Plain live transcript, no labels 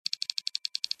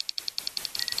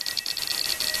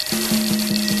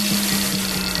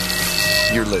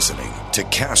You're listening to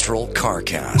Castrol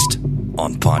CarCast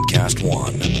on Podcast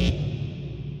One.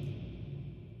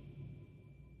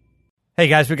 Hey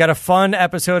guys, we got a fun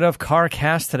episode of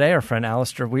CarCast today. Our friend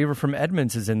Alistair Weaver from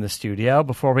Edmunds is in the studio.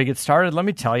 Before we get started, let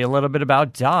me tell you a little bit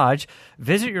about Dodge.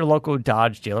 Visit your local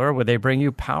Dodge dealer where they bring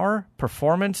you power,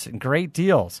 performance, and great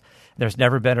deals. There's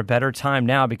never been a better time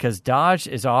now because Dodge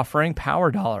is offering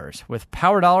Power Dollars. With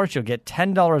Power Dollars, you'll get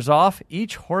 $10 off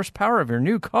each horsepower of your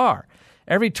new car.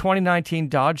 Every 2019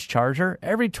 Dodge Charger,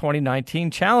 every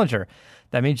 2019 Challenger.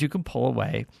 That means you can pull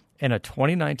away in a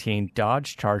 2019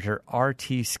 Dodge Charger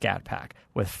RT Scat Pack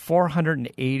with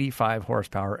 485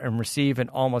 horsepower and receive an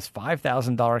almost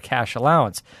 $5,000 cash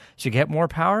allowance. So you get more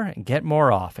power and get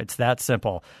more off. It's that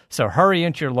simple. So hurry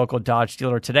into your local Dodge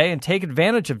dealer today and take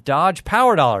advantage of Dodge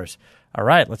Power Dollars. All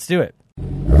right, let's do it.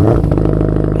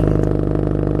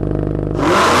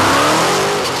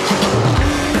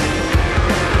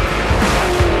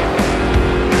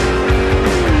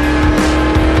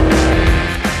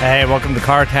 Hey, welcome to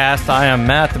CarCast. I am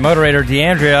Matt, the moderator,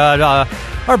 DeAndrea.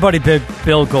 Our buddy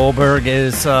Bill Goldberg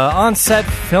is on set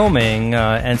filming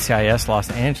NCIS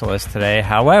Los Angeles today.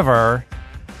 However,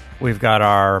 we've got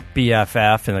our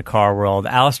BFF in the car world,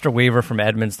 Alistair Weaver from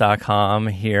Edmunds.com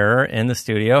here in the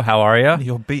studio. How are you?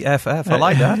 Your BFF. I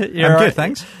like that. I'm good,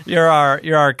 thanks. You're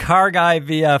our car guy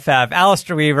BFF.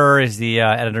 Alistair Weaver is the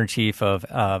editor-in-chief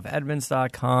of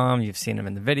Edmunds.com. You've seen him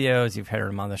in the videos. You've heard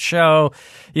him on the show.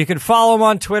 You can follow him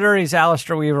on Twitter. He's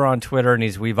Alistair Weaver on Twitter, and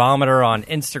he's Weavometer on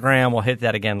Instagram. We'll hit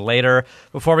that again later.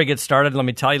 Before we get started, let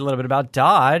me tell you a little bit about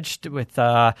Dodge with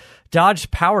Dodge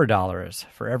Power Dollars.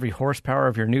 For every horsepower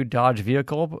of your new Dodge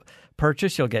vehicle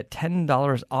purchase, you'll get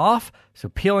 $10 off. So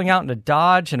peeling out into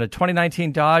Dodge in a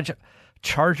 2019 Dodge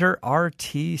Charger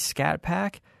RT Scat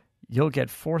Pack, you'll get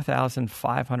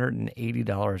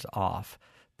 $4,580 off.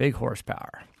 Big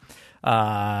horsepower.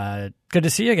 Good to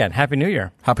see you again. Happy New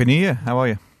Year. Happy New Year. How are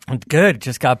you? Good.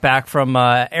 Just got back from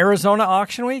Arizona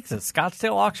Auction Week. Is it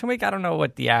Scottsdale Auction Week? I don't know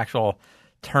what the actual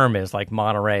term is, like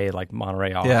Monterey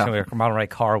Auction Week or Monterey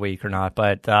Car Week or not.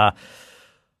 But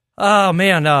oh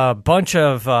man, bunch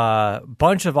of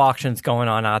auctions going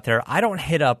on out there. I don't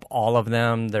hit up all of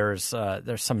them. There's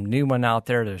some new one out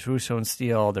there. There's Russo and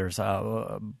Steele. There's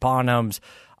Bonhams.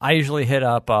 I usually hit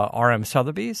up RM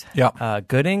Sotheby's,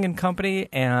 Gooding and Company,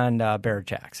 and Barrett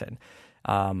Jackson.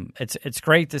 It's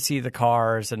great to see the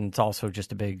cars, and it's also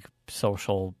just a big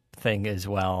social thing as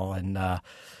well.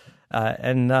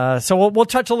 So we'll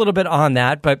touch a little bit on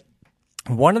that. But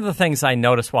one of the things I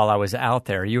noticed while I was out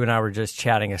there, you and I were just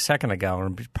chatting a second ago,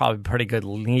 and probably a pretty good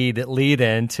lead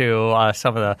into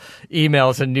some of the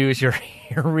emails and news you're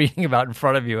reading about in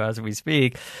front of you as we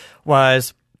speak,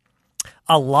 was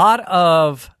a lot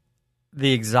of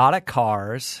the exotic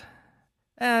cars,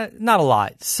 not a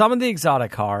lot, some of the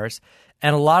exotic cars,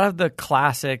 and a lot of the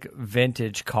classic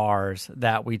vintage cars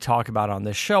that we talk about on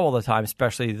this show all the time,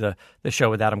 especially the show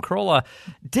with Adam Carolla,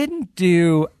 didn't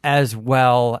do as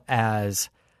well as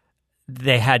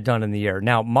they had done in the year.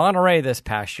 Now, Monterey this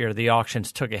past year, the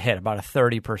auctions took a hit, about a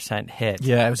 30% hit.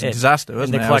 Yeah, it was a disaster,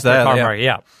 wasn't it? I was there, car market,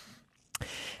 yeah.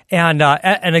 And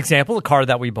an example, a car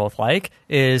that we both like,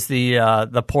 is the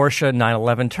Porsche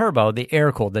 911 Turbo, the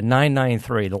air-cooled, the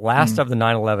 993, the last of the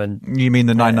 911. You mean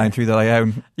the 993 that I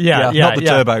own? Yeah, not the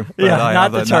Turbo.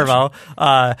 Not the Turbo.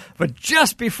 But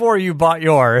just before you bought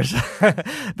yours,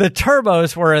 the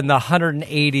Turbos were in the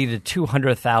 $180,000 to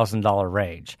 $200,000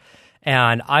 range.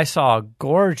 And I saw a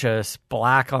gorgeous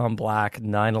black-on-black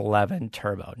 911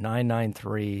 Turbo,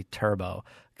 993 Turbo,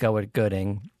 go at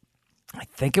Gooding. I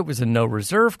think it was a no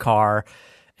reserve car,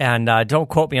 and don't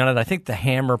quote me on it. I think the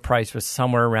hammer price was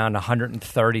somewhere around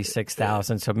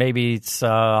 $136,000, so maybe it's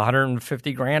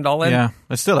 $150,000 all in. Yeah,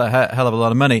 it's still a hell of a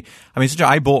lot of money. I mean,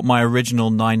 I bought my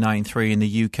original 993 in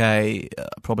the UK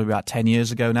probably about 10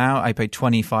 years ago now. I paid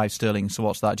 25 sterling, so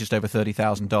what's that? Just over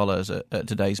 $30,000 at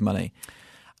today's money.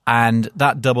 And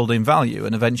that doubled in value,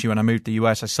 and eventually when I moved to the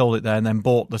US, I sold it there and then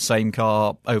bought the same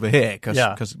car over here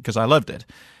because I loved it.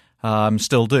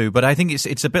 Still do, but I think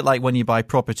it's a bit like when you buy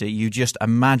property. You just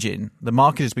imagine the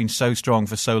market has been so strong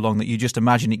for so long that you just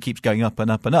imagine it keeps going up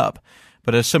and up and up.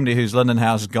 But as somebody whose London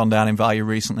house has gone down in value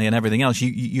recently and everything else,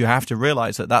 you have to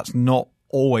realize that that's not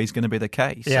always going to be the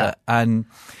case. Yeah. And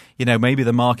maybe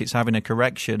the market's having a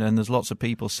correction, and there's lots of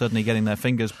people suddenly getting their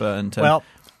fingers burnt. Well,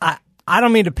 I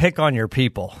don't mean to pick on your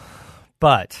people,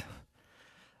 but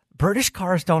British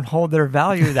cars don't hold their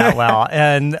value that well,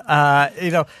 and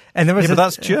and there was but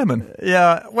that's German.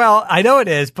 Yeah, well, I know it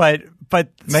is, but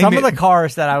some of the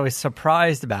cars that I was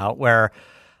surprised about were,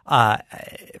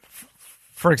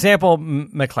 for example,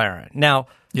 McLaren. Now,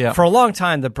 for a long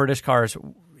time, the British cars,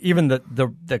 even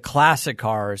the classic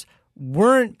cars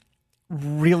weren't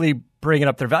really bringing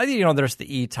up their value. You know, there's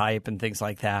the E-Type and things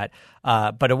like that.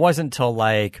 But it wasn't until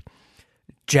like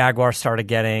Jaguar started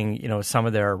getting, you know, some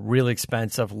of their really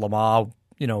expensive Le Mans,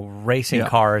 you know, racing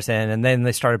cars in, and then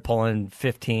they started pulling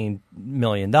 $15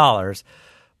 million.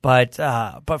 But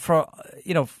for,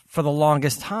 you know, for the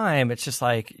longest time, it's just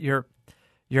like you're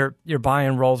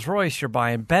buying Rolls Royce, you're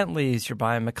buying Bentleys, you're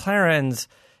buying McLarens.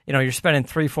 You know, you're spending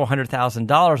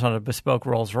 $300,000-$400,000 on a bespoke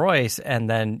Rolls Royce, and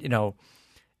then, you know,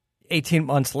 18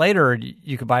 months later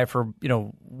you could buy it for, you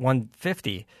know,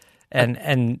 $150.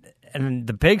 And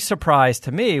the big surprise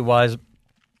to me was,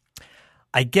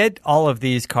 I get all of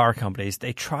these car companies,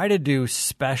 they try to do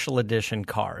special edition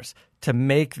cars to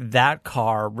make that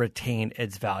car retain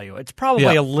its value. It's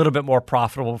probably a little bit more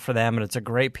profitable for them, and it's a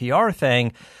great PR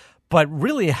thing, but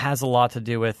really it has a lot to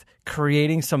do with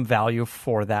creating some value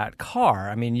for that car.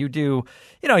 I mean,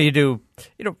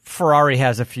 Ferrari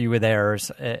has a few of theirs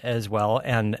as well,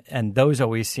 and those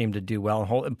always seem to do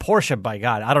well. And Porsche, by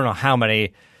God, I don't know how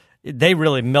many. They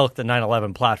really milk the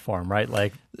 911 platform, right?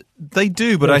 Like they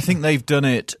do, but I think they've done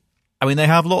it. I mean, they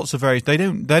have lots of various.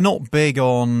 They're not big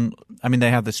on. I mean, they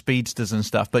have the speedsters and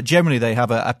stuff, but generally they have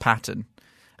a pattern.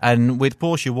 And with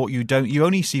Porsche, what you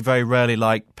only see very rarely,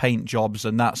 like paint jobs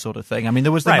and that sort of thing. I mean,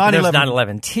 there was the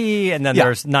 911 T, and then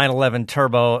there's 911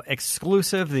 Turbo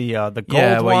Exclusive, the gold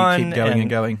where one. You keep going and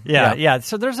going. Yeah.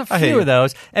 So there's a few of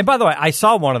those. And by the way, I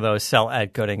saw one of those sell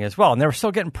at Gooding as well, and they were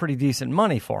still getting pretty decent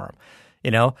money for them,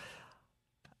 you know.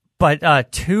 But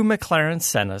two McLaren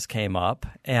Sennas came up,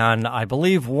 and I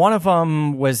believe one of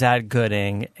them was at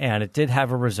Gooding, and it did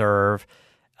have a reserve.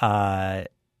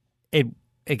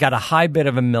 It got a high bid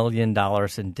of $1 million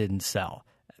and didn't sell.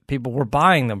 People were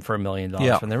buying them for $1 million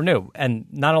when they were new. And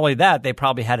not only that, they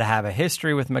probably had to have a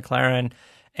history with McLaren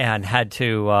and had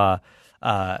to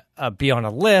be on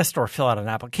a list or fill out an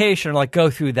application or like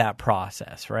go through that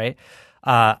process, right?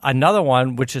 Another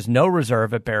one, which is no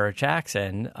reserve at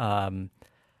Barrett-Jackson,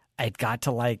 it got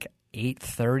to like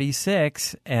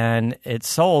 836 and it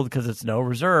sold because it's no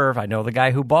reserve. I know the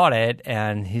guy who bought it,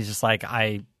 and he's just like,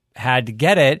 I had to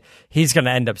get it. He's going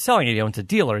to end up selling it. He owns a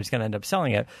dealer. He's going to end up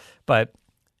selling it, but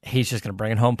he's just going to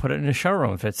bring it home, put it in his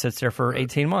showroom. If it sits there for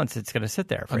 18 months, it's going to sit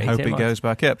there for 18 months. And hope it goes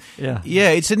back up. Yeah.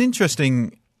 It's an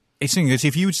interesting. It's interesting because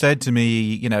if you had said to me,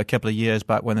 you know, a couple of years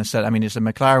back when they said, I mean, it's a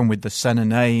McLaren with the Senna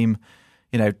name,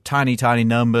 you know, tiny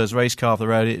numbers, race car off the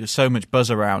road. It was so much buzz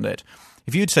around it.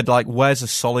 If you'd said, like, where's a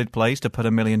solid place to put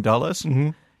 $1 million,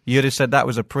 you'd have said that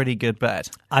was a pretty good bet.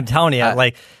 I'm telling you,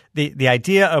 like, the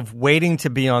idea of waiting to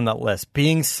be on that list,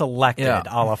 being selected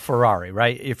a la Ferrari,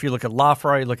 right? If you look at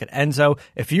LaFerrari, look at Enzo,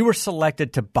 if you were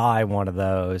selected to buy one of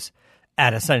those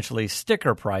at essentially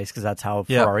sticker price, because that's how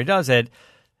Ferrari does it,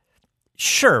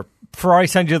 sure, Ferrari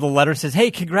sends you the letter and says, hey,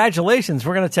 congratulations,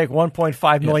 we're going to take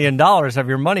 $1.5 million of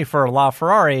your money for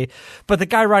LaFerrari. But the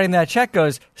guy writing that check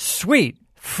goes, sweet,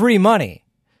 free money,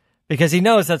 because he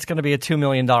knows that's going to be a $2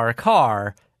 million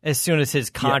car as soon as his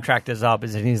contract is up,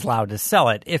 and he's allowed to sell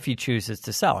it if he chooses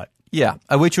to sell it. Yeah,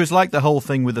 which was like the whole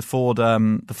thing with the Ford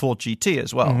GT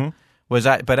as well.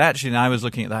 But actually, I was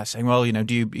looking at that saying, well, you know,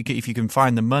 if you can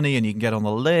find the money and you can get on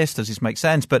the list, does this make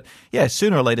sense? But yeah,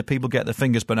 sooner or later, people get their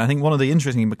fingers burned. I think one of the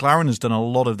interesting, McLaren has done a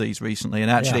lot of these recently,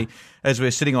 and actually, as we're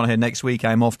sitting on here next week,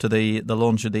 I'm off to the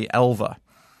launch of the Elva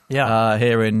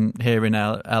here in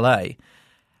LA.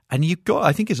 And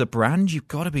I think as a brand, you've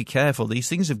got to be careful. These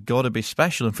things have got to be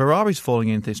special. And Ferrari's falling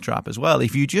into this trap as well.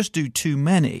 If you just do too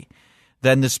many,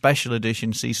 then the special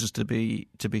edition ceases to be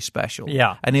special.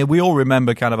 Yeah. And we all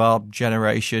remember kind of our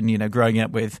generation, you know, growing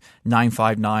up with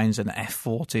 959s and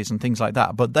F40s and things like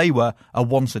that. But they were a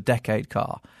once-a-decade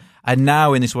car. And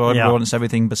now in this world, everyone wants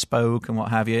everything bespoke and what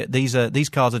have you. These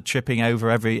cars are tripping over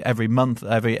every month,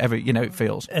 every you know, it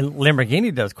feels. And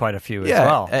Lamborghini does quite a few as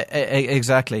well.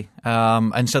 Exactly.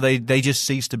 And so they just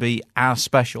cease to be as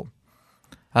special.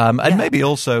 And maybe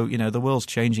also, you know, the world's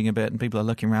changing a bit, and people are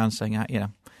looking around saying, you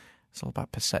know, it's all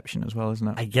about perception as well, isn't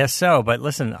it? I guess so. But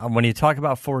listen, when you talk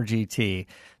about Ford GT,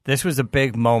 this was a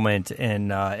big moment in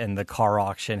the car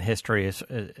auction history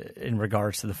in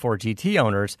regards to the Ford GT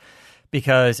owners.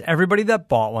 Because everybody that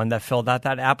bought one, that filled out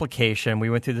that application, we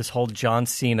went through this whole John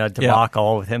Cena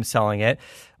debacle with him selling it.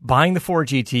 Buying the Ford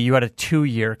GT, you had a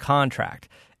 2-year contract.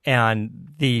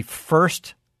 And the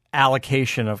first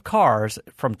allocation of cars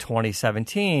from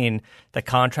 2017, the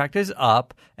contract is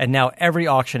up, and now every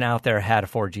auction out there had a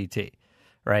Ford GT,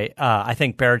 right? I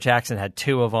think Barrett-Jackson had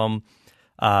 2 of them,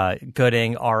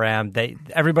 Gooding, RM,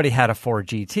 everybody had a Ford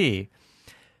GT.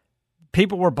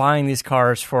 people were buying these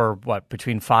cars for what,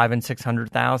 between 500,000 and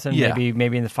 600,000,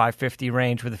 maybe in the 550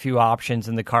 range with a few options,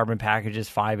 and the carbon packages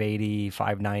 580,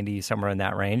 590, somewhere in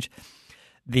that range.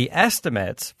 The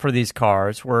estimates for these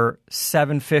cars were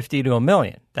 750 to $1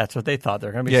 million. That's what they thought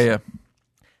they're going to be. Yeah.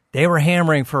 They were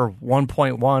hammering for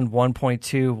 1.1, 1.2,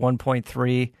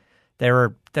 1.3.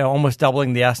 They're almost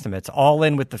doubling the estimates, all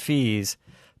in with the fees.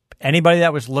 Anybody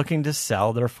that was looking to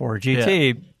sell their Ford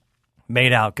GT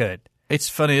made out good. It's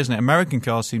funny, isn't it? American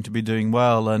cars seem to be doing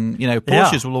well, and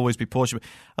Porsches will always be Porsche. But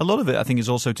a lot of it, I think, is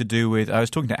also to do with. I was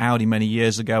talking to Audi many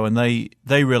years ago, and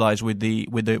they realized with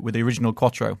the original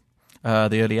Quattro,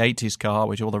 the early '80s car,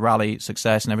 which all the rally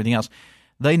success and everything else,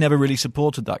 they never really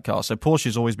supported that car. So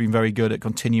Porsche's always been very good at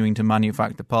continuing to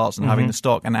manufacture parts and having the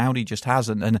stock, and Audi just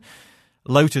hasn't. And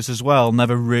Lotus as well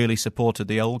never really supported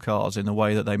the old cars in the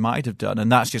way that they might have done,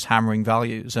 and that's just hammering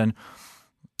values. And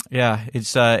yeah,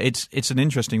 it's an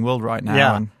interesting world right now.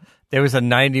 Yeah. And there was a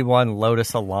 91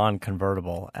 Lotus Elan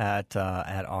convertible at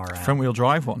RM. Front-wheel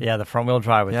drive one. Yeah, the front-wheel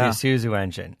drive with the Isuzu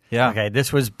engine. Yeah. Okay,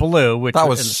 this was blue. That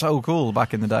was so cool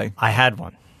back in the day. I had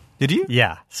one. Did you?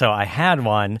 Yeah, so I had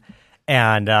one,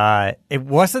 and it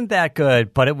wasn't that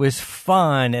good, but it was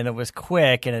fun, and it was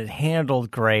quick, and it handled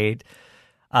great.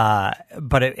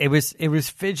 But it was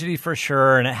fidgety for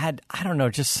sure, and it had, I don't know,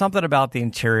 just something about the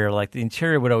interior. Like the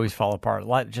interior would always fall apart,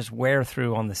 just wear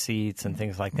through on the seats and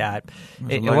things like that.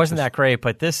 It wasn't that great,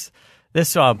 but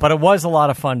but it was a lot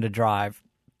of fun to drive.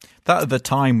 That at the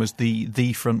time was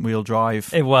the front wheel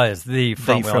drive. It was the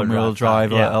front wheel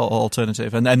drive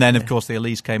alternative, and then of course the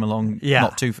Elise came along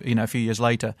not too a few years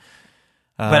later.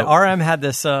 But RM had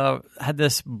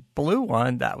this blue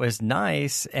one that was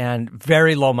nice and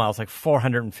very low miles, like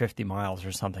 450 miles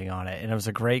or something on it, and it was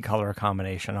a great color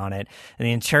combination on it. And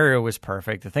the interior was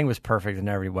perfect. The thing was perfect in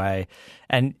every way,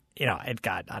 and it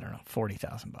got, I don't know,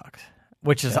 $40,000,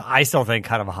 which is I still think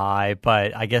kind of high,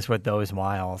 but I guess with those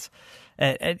miles.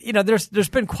 And there's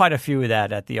been quite a few of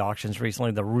that at the auctions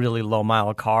recently. The really low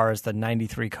mile cars, the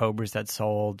 '93 Cobras that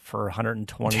sold for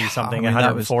 120 something,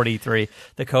 143.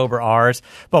 The Cobra R's,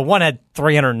 but one had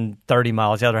 330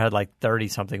 miles, the other had like 30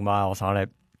 something miles on it.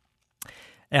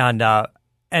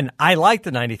 And I like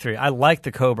the 93. I like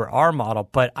the Cobra R model,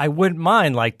 but I wouldn't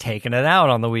mind like taking it out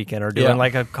on the weekend or doing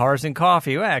like a Cars and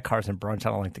Coffee. Cars and Brunch.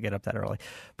 I don't like to get up that early,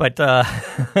 but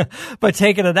but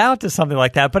taking it out to something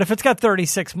like that. But if it's got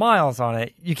 36 miles on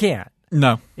it, you can't.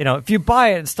 No. If you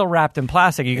buy it, it's still wrapped in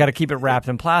plastic. You got to keep it wrapped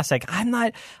in plastic.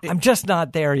 I'm just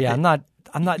not there yet. I'm not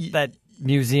that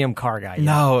museum car guy yet.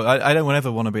 No, I don't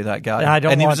ever want to be that guy. I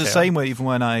don't and it want was the to. same way even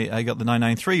when I got the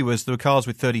 993, was there were cars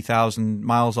with 30,000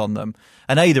 miles on them.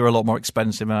 And A, they were a lot more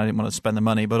expensive and I didn't want to spend the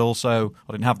money, but also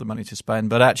I didn't have the money to spend.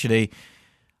 But actually,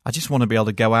 I just want to be able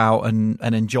to go out and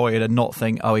enjoy it and not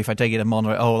think, if I take it to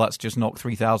Monterey, that's just knocked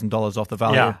 $3,000 off the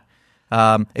value.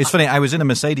 Yeah. It's funny, I was in a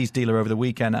Mercedes dealer over the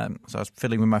weekend, so I was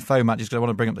fiddling with my phone, Matt, just because I want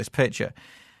to bring up this picture.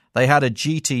 They had a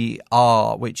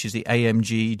GTR, which is the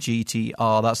AMG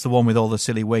GTR. That's the one with all the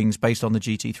silly wings based on the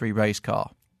GT3 race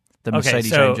car. The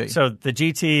Mercedes AMG. So the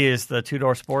GT is the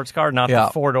two-door sports car, not the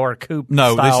four-door coupe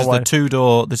No, style this is one. the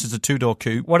two-door. This is a two-door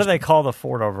coupe. What do they call the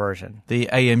four-door version? The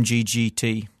AMG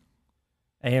GT.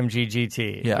 AMG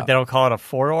GT. Yeah. They don't call it a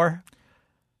four-door?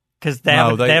 Because they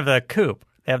have the coupe.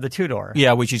 They have the two-door.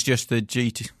 Yeah, which is just the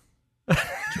GT. I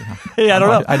don't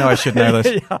know. I know I should know this.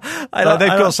 They've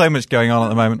got so much going on at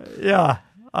the moment. Yeah.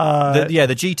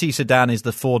 The GT sedan is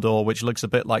the four-door, which looks a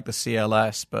bit like the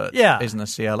CLS, but isn't a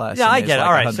CLS. Yeah, I get it.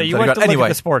 All right, so you went to look at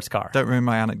the sports car. Don't ruin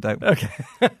my anecdote. Okay.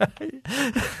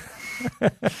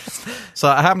 So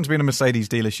I happened to be in a Mercedes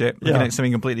dealership looking at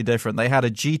something completely different. They had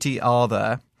a GTR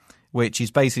there, which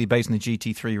is basically based on the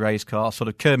GT3 race car, sort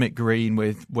of Kermit green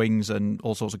with wings and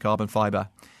all sorts of carbon fibre.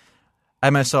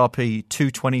 MSRP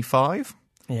 $225.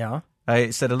 Yeah.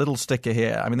 It said a little sticker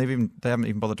here. I mean, they haven't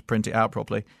even bothered to print it out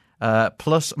properly.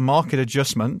 Plus market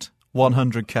adjustment,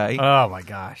 $100K. Oh my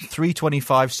gosh.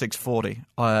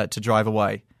 $325,640 to drive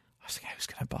away. I was thinking, who's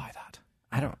going to buy that?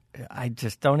 I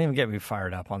just don't even get me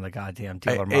fired up on the goddamn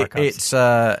dealer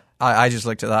markups. I just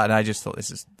looked at that and I just thought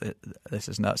this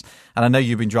is nuts. And I know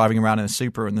you've been driving around in a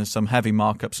Supra and there's some heavy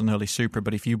markups on early Supra,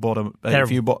 but if you bought a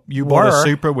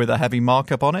Supra with a heavy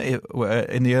markup on it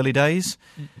in the early days,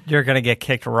 you're going to get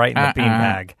kicked right in the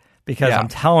beanbag because I'm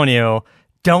telling you,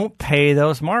 don't pay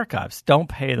those markups. Don't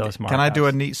pay those markups. Can I do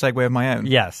a neat segue of my own?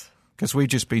 Yes. Because we've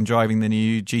just been driving the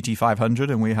new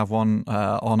GT500 and we have one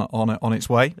on its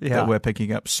way that we're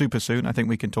picking up super soon. I think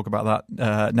we can talk about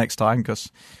that next time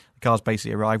because the car's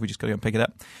basically arrived. We just got to go and pick it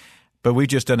up. But we've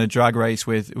just done a drag race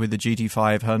with the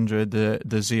GT500, the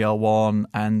ZL1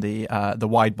 and the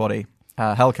wide body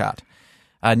Hellcat.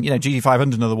 And,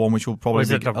 GT500 another one, which will probably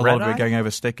be a lot of it going over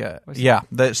sticker. Yeah.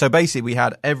 So basically, we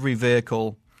had every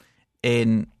vehicle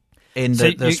in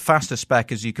the fastest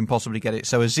spec as you can possibly get it.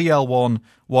 So a ZL1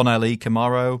 1LE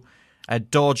Camaro, a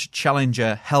Dodge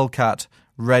Challenger Hellcat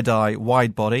Redeye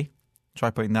wide body. Try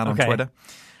putting that on Twitter.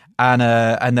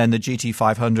 And then the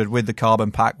GT500 with the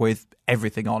carbon pack with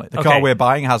everything on it. The car we're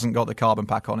buying hasn't got the carbon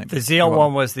pack on it. The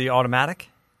ZL1 was the automatic?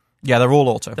 Yeah, they're all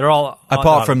auto. They're all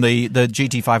apart from the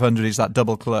GT500 is that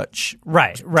double clutch,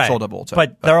 right, sort of auto.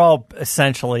 But they're all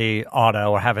essentially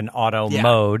auto or have an auto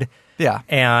mode. Yeah,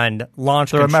 and launch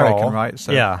they're control. American, right?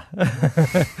 So. Yeah,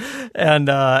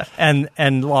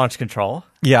 and launch control.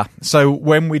 Yeah. So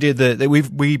when we did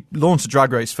we launched a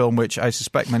drag race film, which I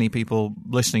suspect many people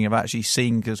listening have actually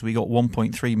seen because we got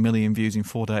 1.3 million views in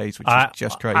 4 days, which is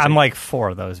just crazy. I'm like 4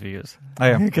 of those views. I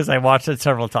am because I watched it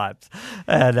several times,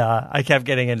 and I kept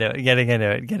getting into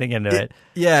it.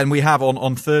 Yeah, and we have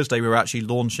on Thursday we were actually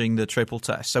launching the triple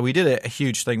test. So we did a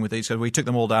huge thing with these. So we took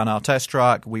them all down our test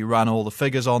track. We ran all the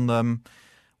figures on them.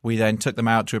 We then took them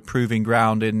out to a proving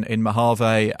ground in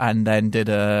Mojave and then did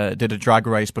a drag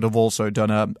race, but have also done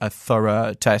a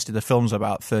thorough test. The film's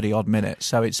about 30-odd minutes,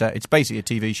 so it's basically a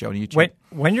TV show on YouTube.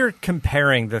 When you're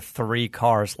comparing the 3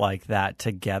 cars like that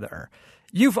together,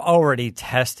 you've already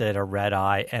tested a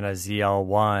Redeye and a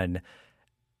ZL1.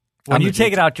 When you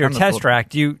take it out to your test track,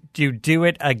 do you do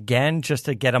it again just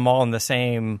to get them all in the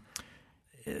same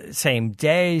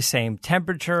day, same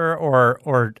temperature,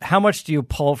 or how much do you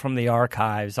pull from the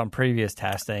archives on previous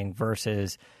testing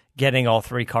versus getting all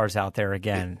 3 cars out there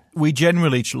again? We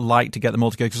generally like to get them all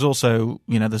together because also,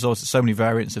 there's also so many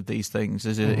variants of these things.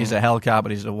 Is it a Hellcat,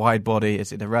 but is it a wide body?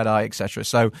 Is it a Redeye, etc.?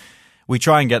 So we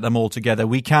try and get them all together.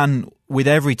 We can, with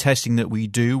every testing that we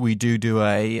do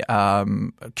a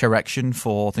correction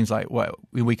for things like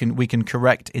we can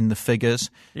correct in the figures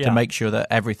to make sure that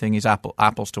everything is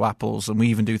apples to apples, and we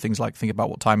even do things like think about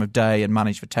what time of day and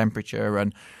manage for temperature,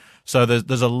 and so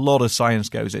there's a lot of science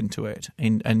goes into it,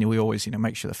 and we always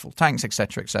make sure they're full tanks,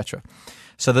 etc., etc.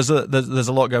 So there's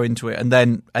a lot go into it, and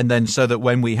then so that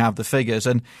when we have the figures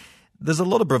and there's a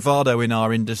lot of bravado in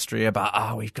our industry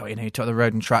about, we've got, to the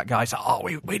road and track guys,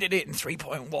 we did it in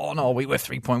 3.1 or we were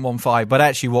 3.15. But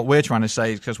actually what we're trying to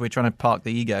say is, because we're trying to park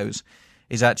the egos,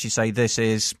 is actually say this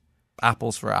is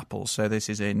apples for apples. So this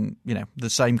is in,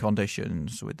 the same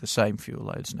conditions with the same fuel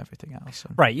loads and everything else.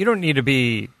 Right. You don't need to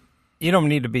be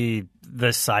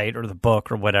the site or the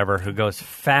book or whatever who goes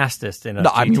fastest in a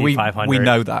GT500. We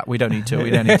know that. We don't need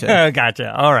to.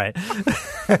 Gotcha. All right.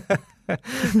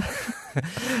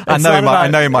 I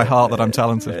know in my heart that I'm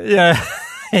talented. Yeah,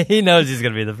 he knows he's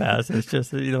going to be the fastest.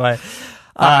 Just either way,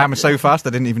 I'm so fast I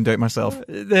didn't even do it myself.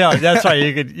 Yeah, that's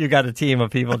right. You got a team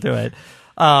of people do it.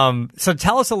 So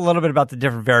tell us a little bit about the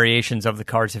different variations of the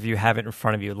cars if you have it in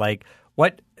front of you. Like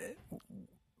what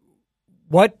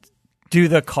do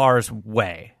the cars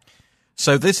weigh?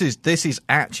 So this is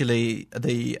actually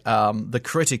the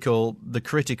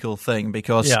critical thing,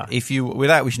 because if you,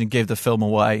 without wishing to give the film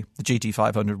away, the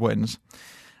GT500 wins.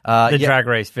 Drag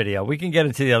race video. We can get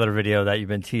into the other video that you've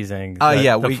been teasing.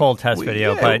 The full test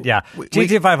video. But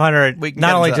GT500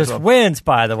 not only just wins,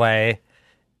 by the way,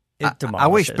 it demolishes. I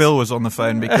wish Bill was on the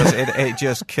phone because it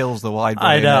just kills the wide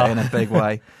body in a big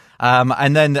way.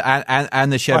 And then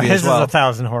the Chevy as well. His is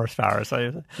 1,000 horsepower.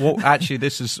 So. Well, actually,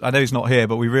 I know he's not here,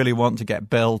 but we really want to get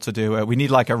Bill to do it. We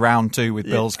need like a round 2 with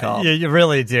Bill's car. You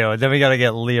really do. Then we got to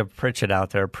get Leah Pritchett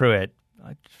out there, Pruitt.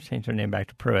 I changed her name back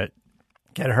to Pruitt.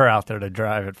 Get her out there to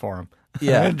drive it for him.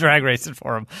 Yeah. Drag race it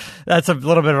for him. That's a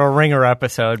little bit of a ringer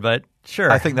episode, but sure.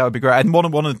 I think that would be great. And one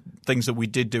of the things that we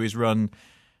did do is run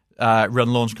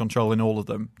launch control in all of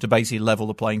them to basically level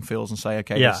the playing fields and say,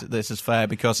 okay, this is fair,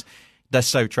 because they're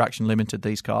so traction limited,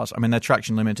 these cars. I mean, they're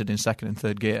traction limited in second and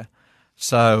third gear.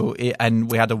 So,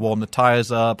 and we had to warm the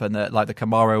tires up, and the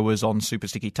Camaro was on super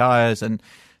sticky tires, and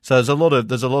so there's a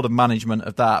lot of management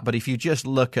of that. But if you just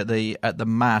look at the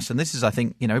mass, and this is, I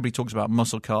think, everybody talks about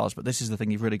muscle cars, but this is the thing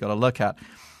you've really got to look at.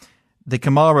 The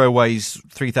Camaro weighs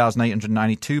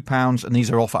 3,892 pounds, and these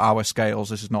are off our scales.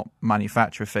 This is not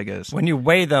manufacturer figures. When you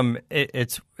weigh them,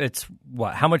 it's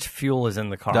what? How much fuel is in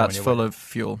the car? That's full of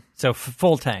fuel. So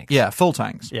full tanks. Yeah, full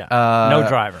tanks. Yeah, no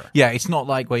driver. Yeah, it's not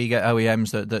like where you get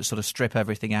OEMs that sort of strip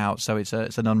everything out. So it's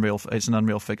an unreal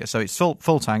figure. So it's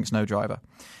full tanks, no driver.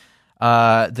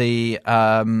 The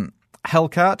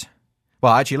Hellcat.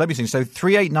 Well, actually, let me think. So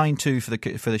 3,892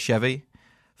 for the Chevy.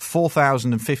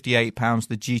 4,058 pounds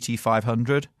the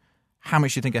GT500. How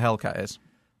much do you think a Hellcat is?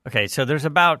 Okay, so there's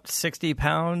about 60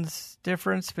 pounds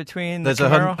difference between There's the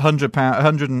Camaro? 100 pound,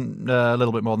 100 and a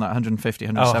little bit more than that, 150,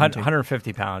 170.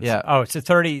 150 pounds. Yeah. Oh, it's a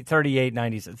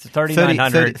 3890. It's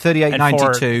 3900.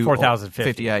 3892, 4050.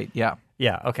 58. Yeah.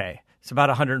 Yeah. Okay. It's about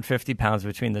 150 pounds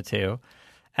between the two,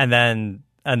 and then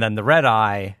the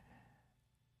Redeye,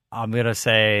 I'm gonna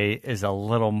say, is a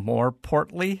little more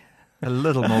portly. A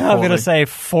little more. I'm gonna say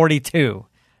 42.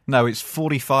 No, it's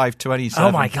 4527.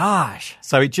 Oh my gosh!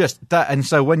 So it just that, and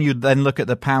so when you then look at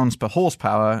the pounds per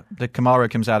horsepower, the Camaro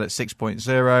comes out at 6.0,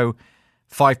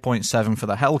 5.7 for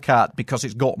the Hellcat because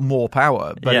it's got more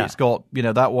power, but it's got,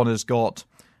 that one has got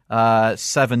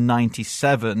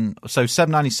 797. So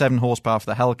 797 horsepower for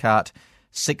the Hellcat,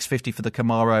 650 for the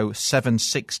Camaro,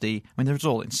 760. I mean, there's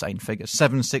all insane figures.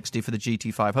 760 for the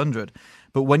GT500.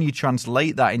 But when you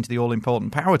translate that into the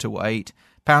all-important power to weight,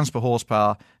 pounds per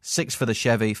horsepower, 6 for the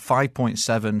Chevy,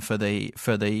 5.7 for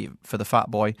the Fat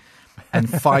Boy, and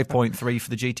 5.3 for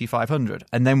the GT500.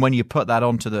 And then when you put that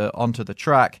onto the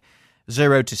track,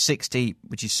 0 to 60,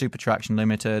 which is super traction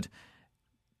limited,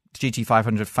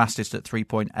 GT500 fastest at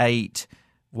 3.8,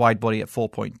 wide body at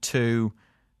 4.2,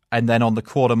 and then on the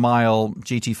quarter mile,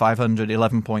 GT500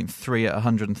 11.3 at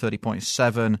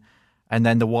 130.7. And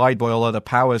then the wide body, although the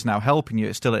power's now helping you,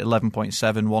 it's still at 11.7,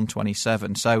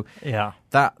 127. So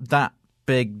that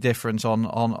big difference on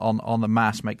the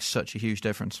mass makes such a huge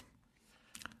difference.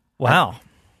 Wow,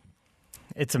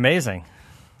 it's amazing.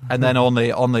 And then on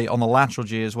the lateral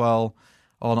G as well,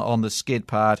 on the skid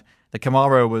pad, the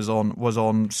Camaro was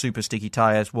on super sticky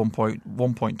tires,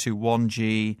 1.21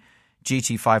 G,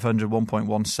 GT500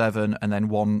 1.17, and then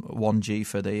 1 G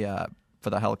for the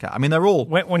Hellcat. I mean, they're all...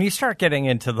 When you start getting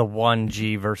into the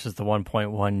 1G versus the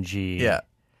 1.1G,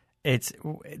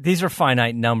 these are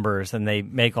finite numbers, and they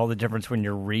make all the difference when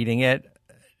you're reading it.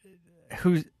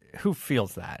 Who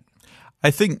feels that?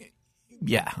 I think,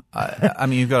 I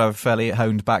mean, you've got a fairly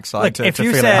honed backside to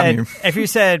feel it, haven't you? If you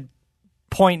said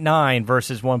 0.9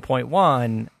 versus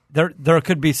 1.1, there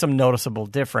could be some noticeable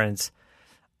difference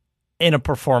in a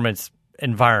performance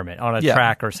environment on a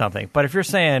track or something. But if you're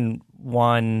saying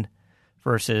 1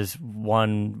 versus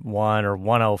 1.1 or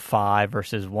 1.05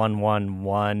 versus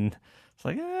 1.11, it's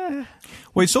like,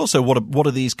 Well, it's also what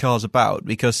are these cars about?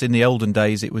 Because in the olden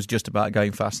days, it was just about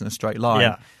going fast in a straight line.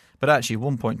 Yeah. But actually,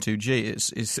 1.2 G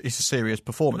is a serious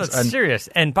performance. That's serious.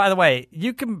 And by the way,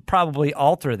 you can probably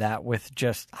alter that with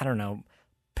just, I don't know,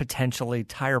 potentially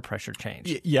tire pressure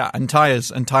change. Yeah, and tires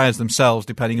themselves,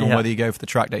 depending on whether you go for the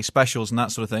track day specials and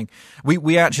that sort of thing.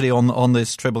 We actually on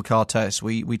this triple car test,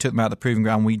 we took them out of the proving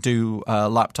ground. We do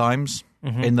lap times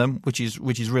in them, which is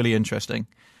really interesting.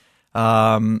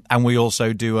 And we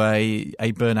also do a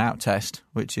burnout test,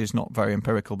 which is not very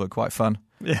empirical but quite fun.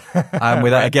 Yeah. And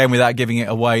without giving it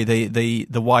away,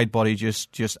 the wide body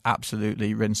just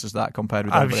absolutely rinses that compared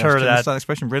with everybody else. That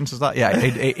expression, rinses that. Yeah,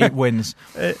 it wins.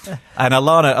 And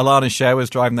Alana Sher was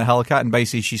driving the Hellcat, and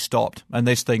basically she stopped, and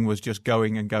this thing was just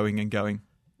going and going and going.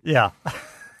 Yeah.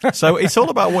 So it's all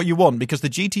about what you want, because the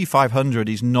GT500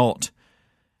 is not.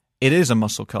 It is a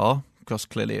muscle car because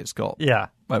clearly it's got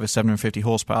over 750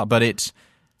 horsepower, but it's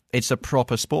a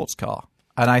proper sports car,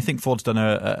 and I think Ford's done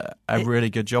a really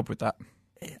good job with that.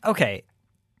 Okay.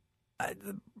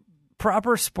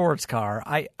 Proper sports car,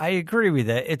 I agree with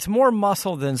it. It's more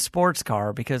muscle than sports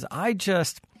car because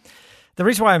the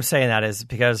reason why I'm saying that is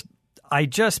because I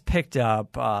just picked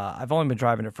up, I've only been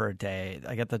driving it for a day.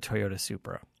 I got the Toyota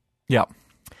Supra. Yeah.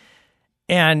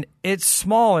 And it's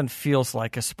small and feels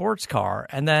like a sports car.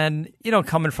 And then,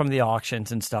 coming from the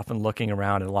auctions and stuff and looking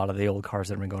around at a lot of the old cars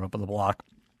that have been going up on the block,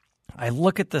 I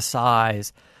look at the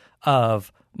size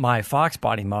of my Fox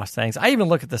body Mustangs. I even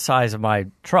look at the size of my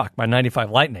truck, my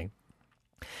 95 Lightning.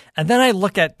 And then I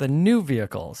look at the new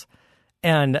vehicles.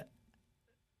 And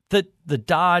the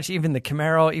Dodge, even the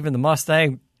Camaro, even the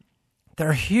Mustang,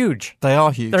 they're huge. They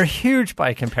are huge. They're huge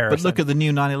by comparison. But look at the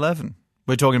new 911.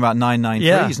 We're talking about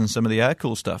 993s and some of the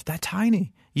air-cooled stuff. They're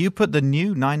tiny. You put the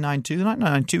new 992, the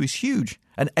 992 is huge.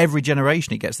 And every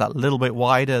generation it gets that little bit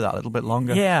wider, that little bit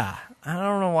longer. Yeah. I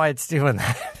don't know why it's doing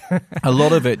that. a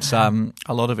lot of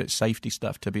it's safety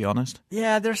stuff, to be honest.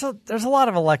 Yeah, there's a lot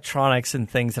of electronics and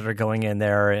things that are going in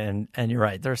there, and you're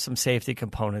right. There's some safety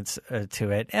components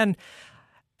to it, and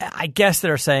I guess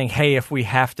they're saying, hey, if we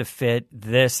have to fit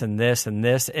this and this and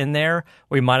this in there,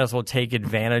 we might as well take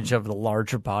advantage of the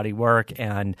larger bodywork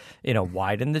and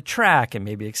widen the track and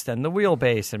maybe extend the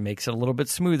wheelbase and makes it a little bit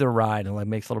smoother ride and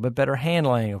makes a little bit better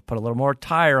handling. Put a little more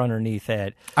tire underneath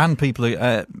it, and people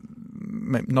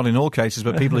not in all cases,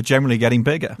 but people are generally getting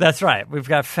bigger. That's right. We've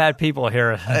got fat people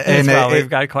here as well. We've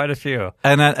got quite a few.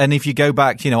 And if you go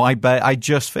back, I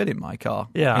just fit in my car.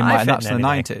 Yeah, and that's the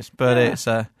 90s. But it's...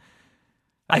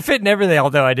 I fit in everything,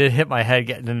 although I did hit my head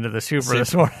getting into the Supra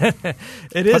this morning.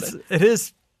 It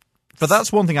is. But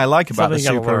that's one thing I like about the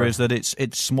Supra is that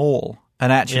it's small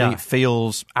and actually it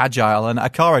feels agile. And a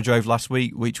car I drove last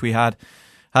week, which we had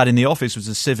in the office, was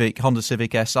a Honda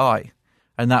Civic SI.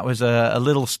 And that was a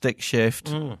little stick shift,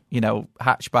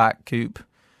 hatchback coupe.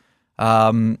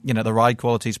 The ride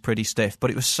quality is pretty stiff, but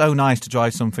it was so nice to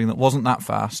drive something that wasn't that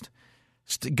fast.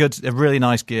 A really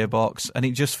nice gearbox, and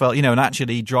it just felt, and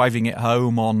actually driving it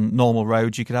home on normal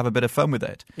roads, you could have a bit of fun with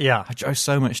it. Yeah. I drove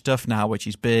so much stuff now, which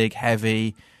is big,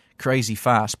 heavy, crazy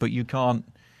fast, but you can't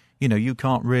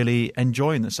really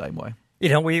enjoy in the same way.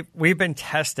 We've been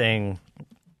testing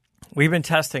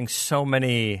so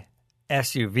many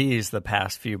SUVs the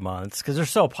past few months because they're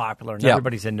so popular and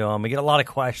everybody's into them. We get a lot of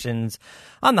questions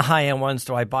on the high-end ones.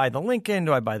 Do I buy the Lincoln?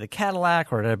 Do I buy the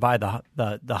Cadillac? Or do I buy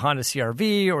the Honda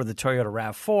CR-V or the Toyota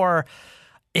RAV4?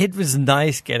 It was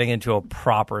nice getting into a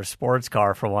proper sports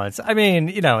car for once. I mean,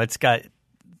 it's got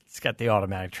the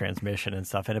automatic transmission and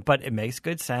stuff in it, but it makes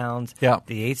good sounds. Yeah.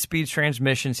 The 8-speed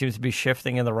transmission seems to be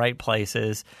shifting in the right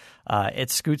places.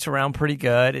 It scoots around pretty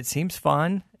good. It seems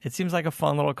fun. It seems like a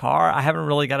fun little car. I haven't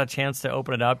really got a chance to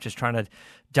open it up, just trying to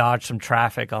dodge some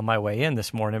traffic on my way in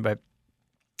this morning, but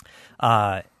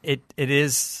it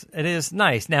is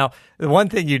nice. Now, the one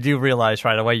thing you do realize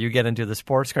right away, you get into the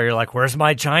sports car, you're like, where's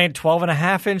my giant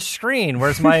 12.5-inch screen?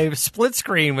 Where's my split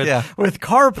screen with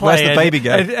CarPlay? Where's the baby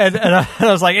go? And I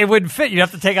was like, it wouldn't fit. You'd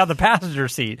have to take out the passenger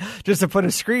seat just to put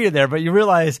a screen in there. But you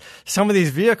realize some of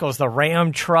these vehicles, the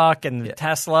Ram truck and the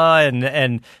Tesla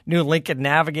and new Lincoln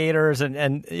Navigators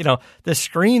and the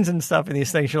screens and stuff in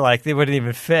these things, you're like, they wouldn't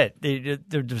even fit.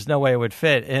 There's no way it would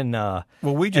fit in. Well,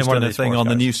 we just did a thing on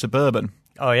the new Suburban.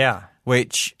 Oh, yeah.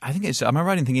 Which I think am I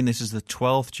right in thinking this is the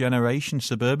 12th generation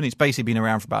Suburban? It's basically been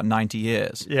around for about 90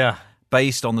 years. Yeah.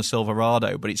 Based on the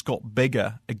Silverado, but it's got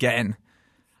bigger again.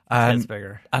 It's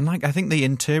bigger. And I think the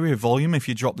interior volume, if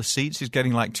you drop the seats, is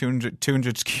getting like 200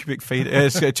 cubic feet,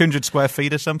 200 square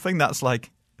feet or something. That's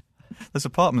like... There's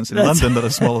apartments in London that are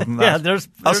smaller than that. Yeah,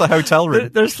 that's a hotel room.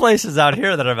 There's places out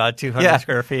here that are about 200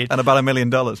 square feet and about $1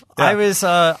 million. Yeah. I was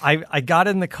I got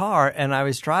in the car and I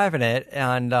was driving it,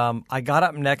 and I got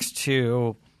up next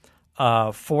to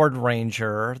Ford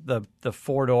Ranger, the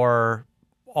 4-door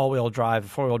all-wheel drive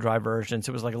version.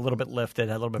 So it was like a little bit lifted,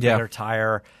 had a little bit bigger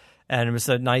tire, and it was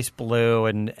a nice blue.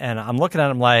 And I'm looking at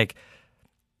it, I'm like,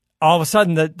 all of a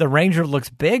sudden the Ranger looks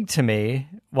big to me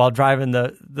while driving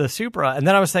the Supra. And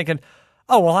then I was thinking,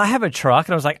 oh, well, I have a truck.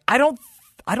 And I was like, I don't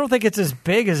think it's as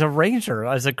big as a Ranger,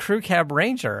 as a crew cab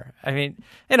Ranger. I mean,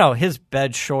 his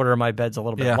bed's shorter, my bed's a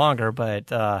little bit longer,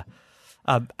 but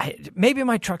maybe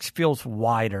my truck feels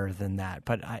wider than that.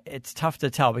 But it's tough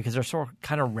to tell because they're sort of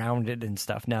kind of rounded and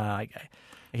stuff. Now,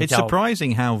 it's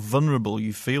surprising how vulnerable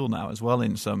you feel now as well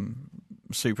in some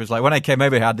Supras. Like when I came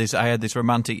over, I had this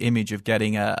romantic image of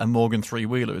getting a Morgan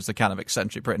three-wheeler as the kind of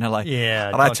eccentric Brit in LA. Yeah,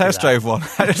 and I test drove one.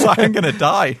 I was like, I'm going to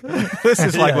die. This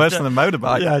is like worse than a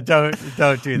motorbike. Yeah,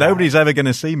 don't do that. Nobody's ever going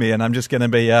to see me, and I'm just going to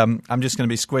be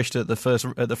squished at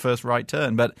the first right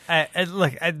turn. But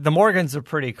look, the Morgan's a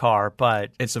pretty car,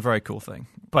 but it's a very cool thing.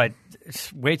 But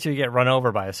wait till you get run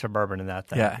over by a Suburban in that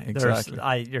thing. Yeah, exactly.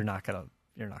 You're not gonna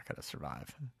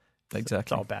survive. Exactly,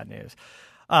 it's all bad news.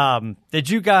 Did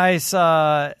you guys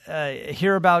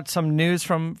hear about some news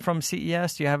from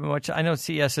CES? Do you have much? I know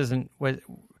CES isn't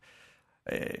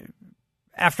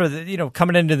after the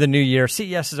coming into the new year.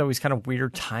 CES is always kind of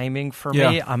weird timing for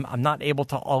me. I'm not able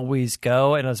to always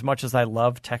go, and as much as I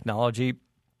love technology,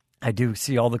 I do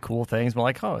see all the cool things. I'm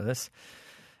like, oh,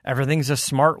 everything's a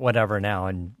smart whatever now,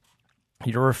 and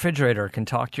your refrigerator can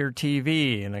talk to your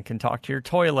TV, and it can talk to your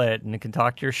toilet, and it can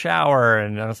talk to your shower,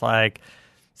 and I was like.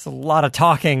 It's a lot of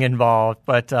talking involved,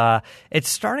 but it's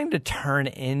starting to turn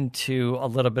into a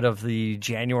little bit of the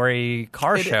January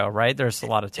car show, right? There's a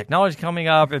lot of technology coming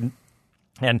up, and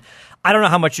I don't know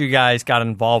how much you guys got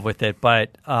involved with it,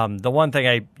 but the one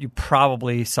thing you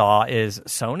probably saw is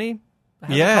Sony.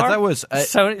 That was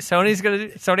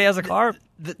Sony has a car.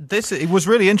 It was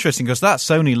really interesting because that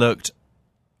Sony looked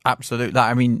absolute.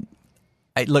 I mean.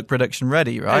 It looked production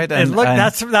ready, right? That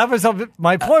was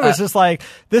my point. Was just like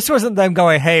this wasn't them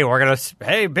going, "Hey,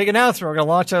 big announcement! We're gonna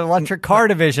launch an electric car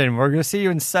division. We're gonna see you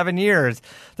in 7 years."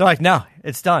 They're like, "No,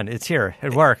 it's done. It's here.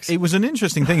 It works." It was an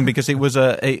interesting thing because it was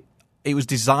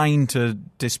designed to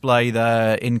display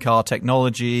the in-car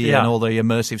technology and all the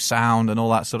immersive sound and all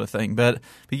that sort of thing. But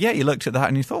yeah, you looked at that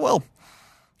and you thought, well,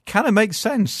 kind of makes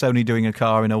sense, Sony doing a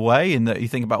car in a way, in that you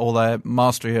think about all their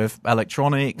mastery of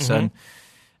electronics, and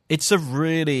it's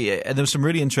there's some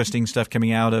really interesting stuff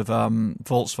coming out of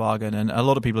Volkswagen, and a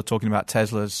lot of people are talking about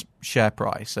Tesla's share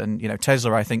price. And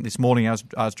Tesla, I think this morning I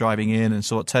was driving in and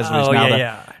saw Tesla is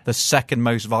now the second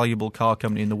most valuable car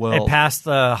company in the world. It passed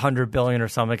the 100 billion or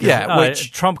something.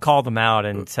 Which Trump called them out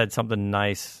and said something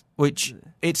nice. Which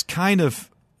it's kind of.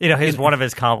 One of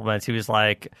his compliments, he was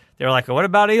like, they were like, what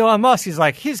about Elon Musk? He's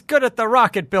like, he's good at the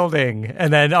rocket building.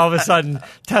 And then all of a sudden,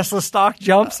 Tesla stock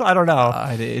jumps? I don't know.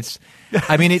 It's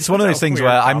one of those things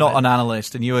where I'm not an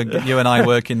analyst, and you and I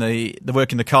work in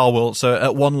the car world. So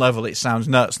at one level, it sounds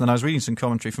nuts. And then I was reading some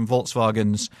commentary from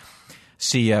Volkswagen's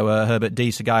CEO, Herbert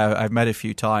Diess, a guy I've met a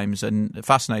few times, and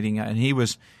fascinating. And he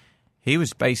was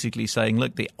basically saying,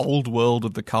 look, the old world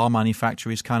of the car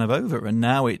manufacturer is kind of over, and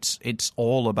now it's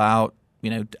all about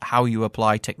how you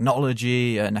apply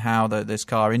technology and how this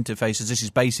car interfaces. This is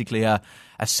basically a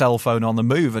cell phone on the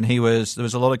move. And there was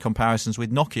a lot of comparisons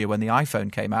with Nokia when the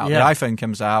iPhone came out. Yeah. The iPhone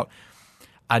comes out,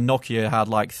 and Nokia had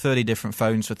like 30 different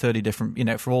phones for 30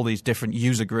 different, for all these different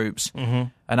user groups. Mm-hmm.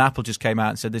 And Apple just came out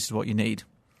and said, this is what you need.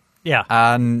 Yeah.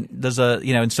 And there's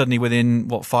and suddenly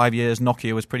within 5 years,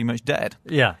 Nokia was pretty much dead.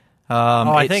 Yeah.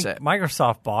 I think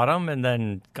Microsoft bought them and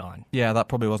then gone. Yeah, that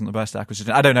probably wasn't the best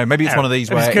acquisition. I don't know. Maybe it's one of these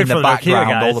where in the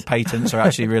background all the patents are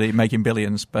actually really making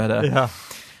billions. But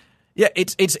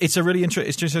it's a really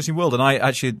interesting world. And I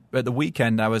actually, at the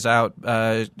weekend, I was out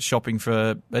shopping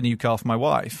for a new car for my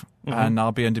wife. Mm-hmm. And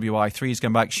our BMW i3's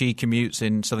come back. She commutes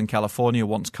in Southern California,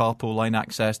 wants carpool lane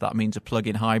access. That means a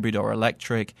plug-in hybrid or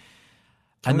electric.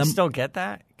 Can we still get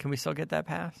that? Can we still get that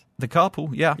pass? The carpool,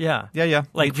 yeah. Yeah.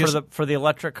 Like for the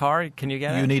electric car, can you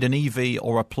get it? You need an EV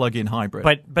or a plug-in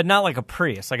hybrid. But not like a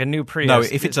Prius, like a new Prius. No,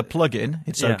 if it's a plug-in,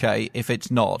 it's okay. If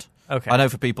it's not, okay. I know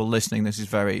for people listening, this is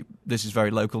very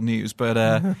local news, but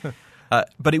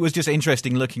but it was just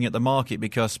interesting looking at the market,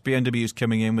 because BMW's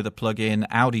coming in with a plug-in,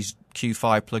 Audi's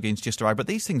Q5 plug-ins just arrived, but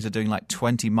these things are doing like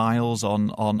 20 miles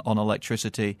on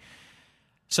electricity.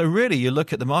 So really, you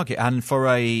look at the market, and for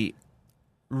a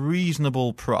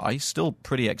reasonable price, still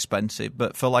pretty expensive,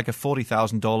 but for like a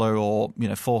 $40,000 or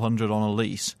 $400 on a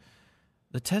lease,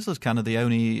 the Tesla's kind of the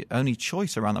only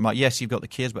choice around that market. Yes, you've got the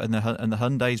Kias, but and the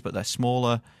Hyundais, but they're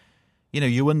smaller.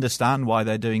 You understand why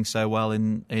they're doing so well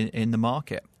in the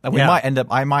market. And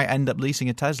I might end up leasing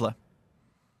a Tesla.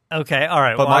 Okay, all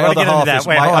right. But my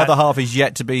other half is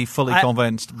yet to be fully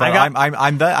convinced. But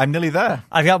I'm there. I'm nearly there.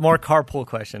 I've got more carpool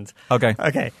questions.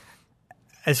 Okay.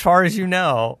 As far as you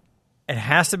know, it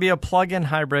has to be a plug-in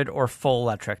hybrid or full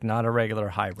electric, not a regular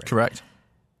hybrid. Correct.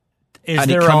 It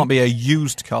can't be a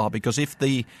used car, because if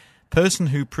the person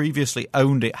who previously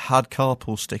owned it had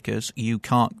carpool stickers, you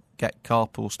can't get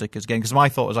carpool stickers again. Because my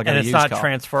thought was I got a used car. And it's not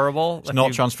transferable? It's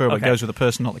not transferable. Okay. It goes with the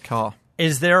person, not the car.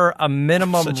 Is there a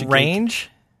minimum range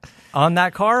on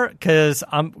that car? Because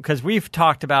we've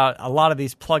talked about a lot of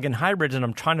these plug-in hybrids, and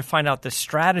I'm trying to find out the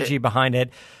strategy behind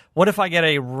it. What if I get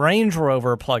a Range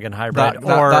Rover plug-in hybrid,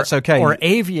 that's okay, or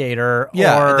Aviator,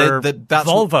 or that's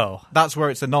Volvo? That's where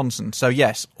it's a nonsense. So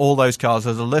yes, all those cars,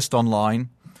 there's a list online,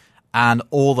 and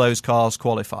all those cars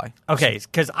qualify. Okay,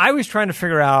 because I was trying to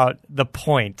figure out the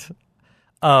point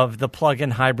of the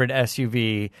plug-in hybrid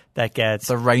SUV that gets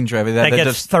the Range Rover that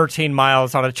gets 13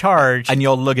 miles on a charge, and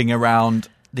you're lugging around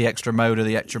the extra motor,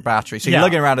 the extra battery. So you're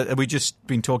lugging around it. We've just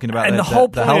been talking about, and the whole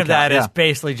point of that is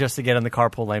basically just to get in the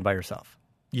carpool lane by yourself.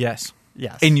 Yes.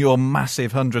 In your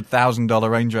massive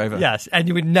 $100,000 Range Rover. Yes, and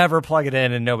you would never plug it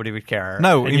in and nobody would care.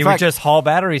 No, and you would just haul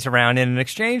batteries around, and in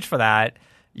exchange for that,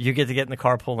 you get to get in the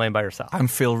carpool lane by yourself.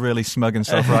 And feel really smug and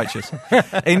self-righteous.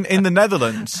 in the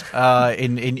Netherlands,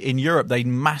 in Europe, they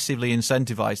massively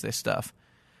incentivize this stuff.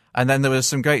 And then there was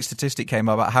some great statistic came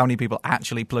up about how many people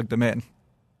actually plugged them in.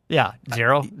 Yeah,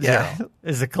 zero. Yeah. Zero.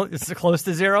 Is it close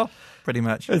to zero? Pretty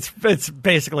much. It's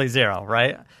basically zero,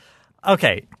 right?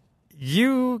 Okay.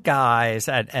 You guys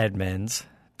at Edmunds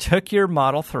took your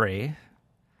Model 3,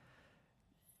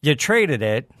 you traded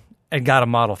it, and got a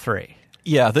Model 3.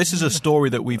 Yeah, this is a story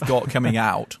that we've got coming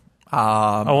out.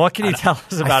 What can you tell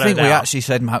us about it? I think we actually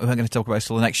said we weren't going to talk about it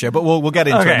till the next year, but we'll get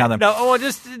into it now. Then. No,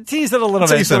 just tease it a little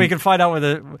bit so we can find out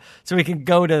so we can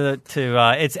go to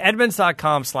it's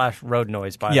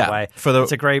edmunds.com/roadnoise, by the way.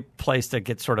 It's a great place to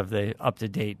get sort of the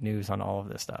up-to-date news on all of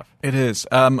this stuff. It is.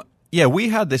 Yeah, we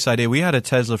had this idea. We had a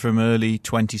Tesla from early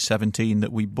 2017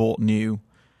 that we bought new.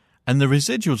 And the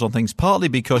residuals on things, partly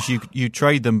because you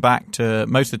trade them back to,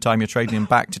 most of the time you're trading them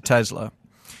back to Tesla.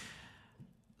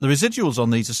 The residuals on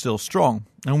these are still strong.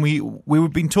 And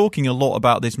we've been talking a lot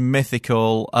about this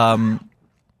mythical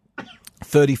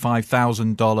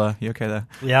 $35,000. You okay there?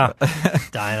 Yeah.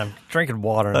 Dying. I'm drinking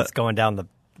water and it's going down the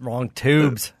wrong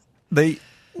tubes.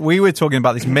 We were talking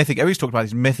about this everybody's talking about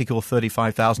this mythical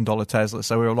 $35,000 Tesla.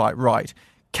 So we were like, right,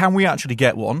 can we actually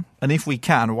get one? And if we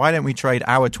can, why don't we trade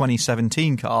our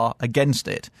 2017 car against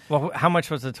it? Well, how much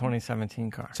was the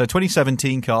 2017 car? So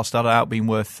 2017 car started out being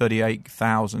worth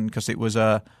 $38,000 because it was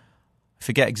I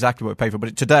forget exactly what we paid for,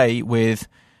 but today with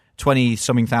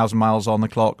 20-something thousand miles on the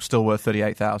clock, still worth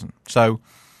 $38,000. So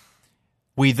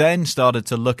we then started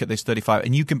to look at this 35,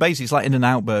 and you can basically, it's like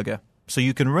In-N-Out Burger. So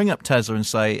you can ring up Tesla and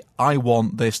say, I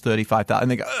want this $35,000.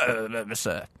 And they go,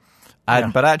 sir.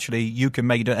 But actually, you can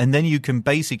make it, and then you can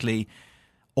basically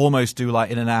almost do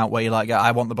like In-N-Out, where you're like,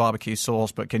 I want the barbecue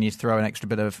sauce, but can you throw an extra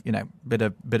bit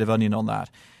of onion on that?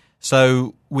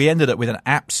 So we ended up with an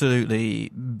absolutely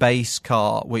base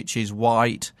car, which is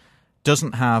white,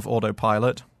 doesn't have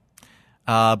autopilot.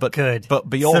 But good. But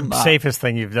beyond it's the that, safest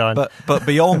thing you've done. But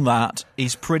beyond that,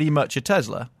 is pretty much a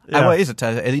Tesla. Yeah. Well, it is a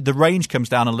Tesla. The range comes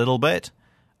down a little bit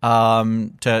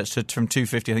from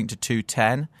 250, I think, to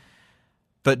 210.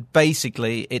 But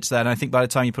basically, it's there. And I think by the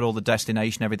time you put all the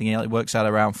destination, everything else, it works out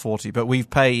around 40. But we've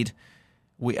paid,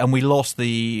 we lost at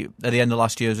the end of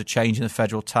last year, there was a change in the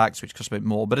federal tax, which cost a bit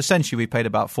more. But essentially, we paid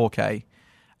about $4,000,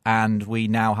 and we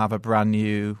now have a brand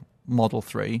new Model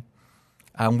 3.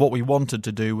 And what we wanted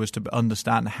to do was to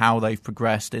understand how they've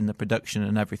progressed in the production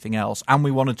and everything else. And we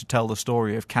wanted to tell the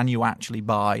story of, can you actually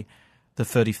buy the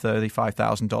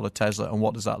 $35,000 Tesla, and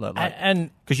what does that look like?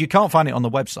 Because you can't find it on the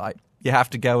website. You have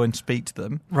to go and speak to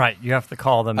them. Right, you have to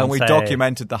call them and we say,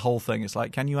 documented the whole thing. It's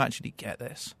like, can you actually get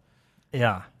this?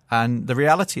 Yeah. And the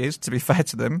reality is, to be fair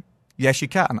to them, yes, you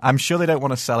can. I'm sure they don't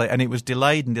want to sell it, and it was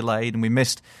delayed, and we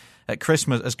missed at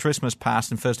Christmas. As Christmas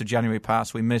passed and 1st of January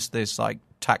passed, we missed this like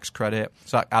tax credit,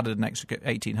 so that added an extra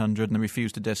 $1,800, and they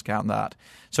refused to discount that.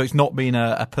 So it's not been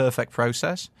a perfect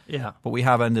process. Yeah. But we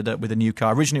have ended up with a new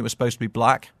car. Originally, it was supposed to be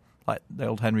black, like the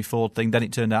old Henry Ford thing. Then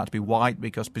it turned out to be white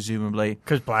because presumably...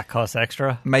 Because black costs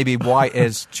extra? Maybe white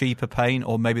is cheaper paint,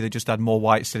 or maybe they just had more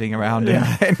white sitting around in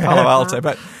Palo Alto.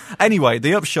 But anyway,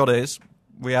 the upshot is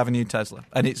we have a new Tesla.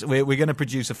 And we're going to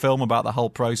produce a film about the whole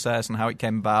process and how it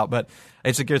came about. But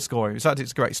it's a good story. It's a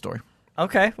great story.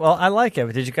 Okay, well, I like it.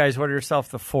 But did you guys order yourself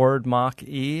the Ford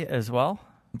Mach-E as well?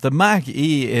 The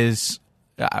Mach-E is...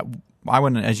 I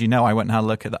went, as you know, and had a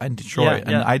look at that in Detroit,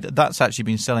 and that's actually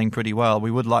been selling pretty well.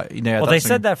 We would like, well, they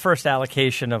said that first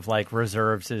allocation of like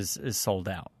reserves is sold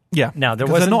out. Yeah, now there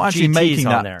wasn't GTs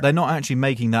on there. They're not actually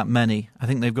making that many. I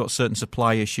think they've got certain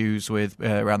supply issues with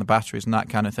around the batteries and that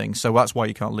kind of thing. So that's why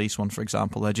you can't lease one, for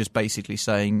example. They're just basically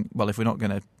saying, well, if we're not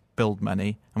going to build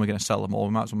many and we're going to sell them all,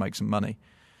 we might as well make some money.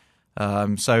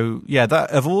 So yeah,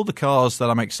 that of all the cars that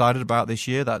I'm excited about this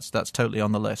year, that's totally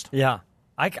on the list. Yeah.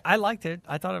 I liked it.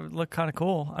 I thought it would look kind of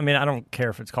cool. I mean, I don't care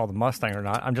if it's called a Mustang or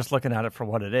not. I'm just looking at it for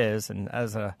what it is, and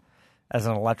as an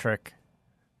electric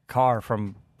car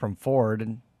from Ford.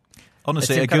 And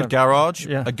honestly, a good garage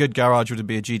would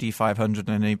be a GT500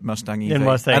 and a Mustang EV.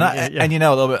 And you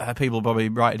know, a little bit people probably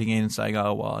writing in and saying,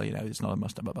 "Oh, well, you know, it's not a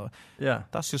Mustang." Blah, blah, blah. Yeah,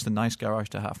 that's just a nice garage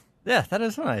to have. Yeah, that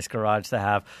is a nice garage to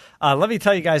have. Let me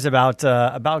tell you guys about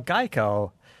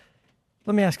Geico.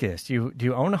 Let me ask you this: Do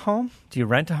you own a home? Do you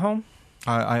rent a home?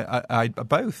 I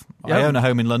both. Yeah. I own a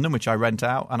home in London, which I rent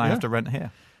out, and I have to rent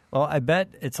here. Well, I bet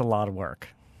it's a lot of work.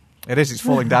 It is. It's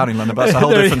falling down in London, but that's a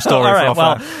whole different story. All right,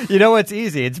 well, you know what's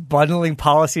easy? It's bundling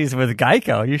policies with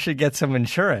Geico. You should get some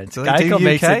insurance. Do they do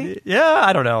makes UK? it. Yeah,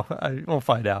 I don't know. We'll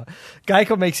find out.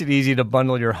 Geico makes it easy to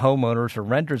bundle your homeowners or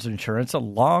renters insurance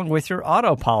along with your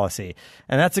auto policy,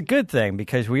 and that's a good thing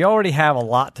because we already have a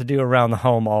lot to do around the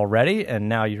home already, and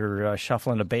now you're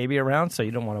shuffling a baby around, so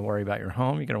you don't want to worry about your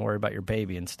home. You're going to worry about your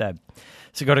baby instead.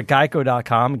 So go to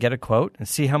geico.com, get a quote, and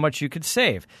see how much you could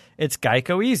save. It's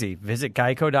Geico easy. Visit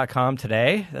geico.com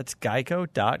today. That's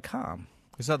geico.com.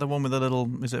 Is that the one with a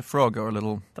little, is it a frog or a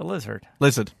little? The lizard.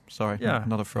 Lizard, sorry. Yeah.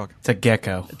 Not a frog. It's a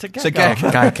gecko. It's a It's a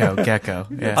gecko. Gecko.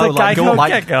 Yeah. It's like Geico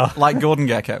Gecko. Like Gordon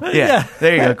Gecko. Yeah.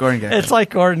 There you go, Gordon Gecko. It's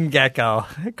like Gordon Gecko.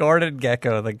 Gordon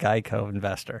Gecko, the Geico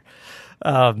investor.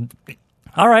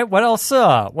 All right, what else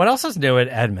is new at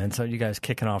Edmunds? So you guys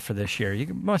kicking off for this year?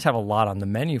 You must have a lot on the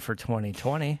menu for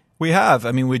 2020. We have.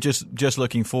 I mean, we're just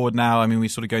looking forward now. I mean, we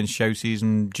sort of go into show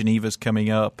season. Geneva's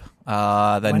coming up.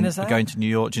 Then when is that? We're going to New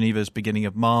York. Geneva's beginning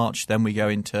of March. Then we go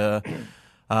into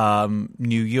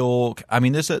New York. I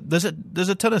mean, there's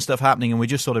a ton of stuff happening, and we're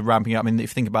just sort of ramping up. I mean, if you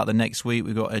think about the next week,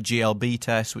 we've got a GLB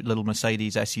test with little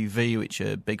Mercedes SUV, which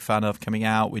you're a big fan of, coming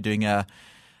out. We're doing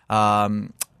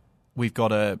we've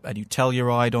got a new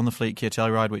Telluride on the fleet, Kia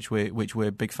Telluride, which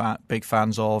we're big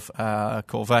fans of.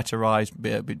 Corvette arrives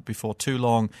before too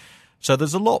long. So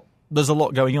there's a lot there's a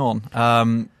lot going on.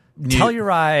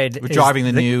 Telluride. We're driving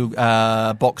the new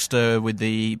Boxster with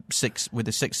the six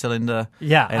cylinder.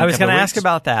 Yeah, I was going to ask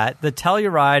about that. The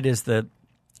Telluride is the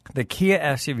Kia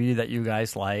SUV that you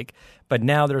guys like, but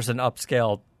now there's an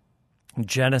upscale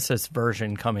Genesis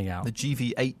version coming out. The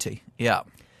GV80. Yeah.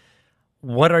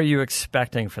 What are you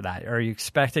expecting for that? Are you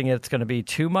expecting it's going to be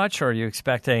too much, or are you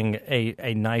expecting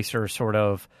a nicer sort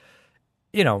of,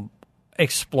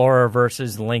 Explorer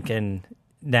versus Lincoln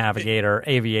Navigator,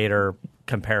 Aviator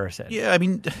comparison? Yeah, I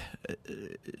mean,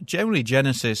 generally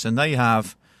Genesis, and they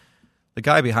have the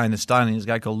guy behind the styling is a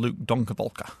guy called Luke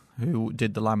Donkervolker, who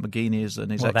did the Lamborghinis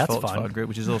and his ex-Volkswagen Group,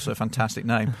 which is also a fantastic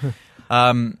name.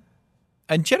 And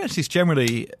Genesis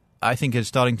generally, I think, is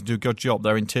starting to do a good job.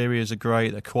 Their interiors are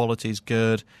great, their quality is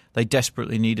good. They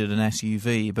desperately needed an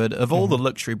SUV, but of all the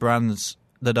luxury brands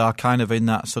that are kind of in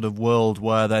that sort of world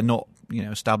where they're not,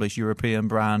 established European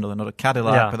brand, or they're not a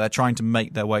Cadillac, but they're trying to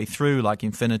make their way through, like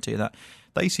Infiniti, that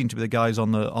they seem to be the guys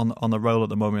on the roll at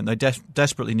the moment. They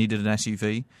desperately needed an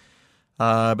SUV,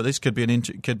 but this could be an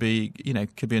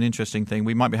interesting thing.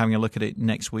 We might be having a look at it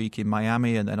next week in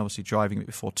Miami, and then obviously driving it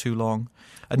before too long.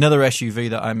 Another SUV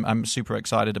that I'm super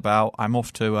excited about. I'm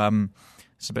off to.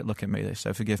 It's a bit look at me this,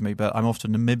 so forgive me, but I'm off to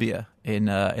Namibia in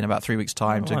about 3 weeks'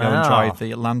 time to go and drive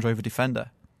the Land Rover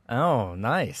Defender. Oh,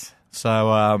 nice.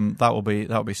 So that will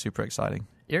be super exciting.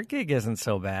 Your gig isn't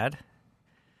so bad.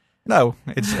 No,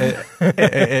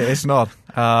 it's not.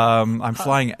 I'm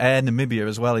flying Air Namibia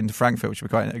as well into Frankfurt, which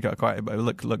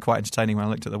looked quite entertaining when I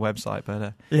looked at the website.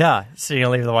 But yeah, so you're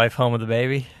gonna leave the wife home with the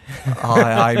baby?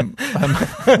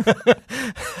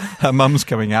 Her mum's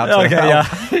coming out. Okay, yeah.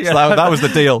 So that was the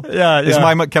deal.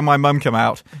 Yeah. Can my mum come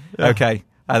out? Yeah. Okay,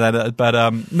 and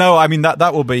then no, I mean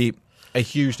that will be a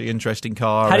hugely interesting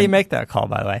car. How do you make that call,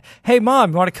 by the way? Hey,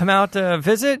 Mom, you want to come out to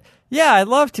visit? Yeah, I'd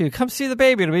love to. Come see the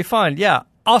baby. It'll be fun. Yeah.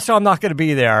 Also, I'm not going to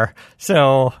be there,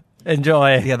 so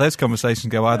enjoy. Yeah, those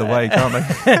conversations go either way, can't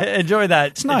they? Enjoy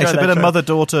that. It's nice. A bit of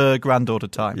mother-daughter, granddaughter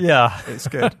time. Yeah. It's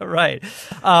good. Right.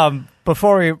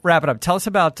 Before we wrap it up, tell us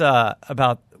about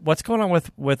what's going on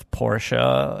with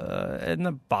Porsche and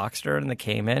the Boxster and the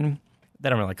Cayman. They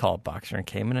don't really call it Boxster and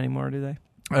Cayman anymore, do they?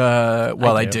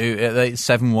 Well, they do.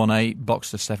 718,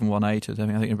 Boxster 718. I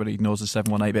think everybody ignores the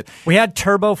 718 bit. We had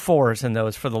Turbo 4s in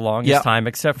those for the longest time,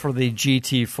 except for the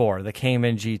GT4, the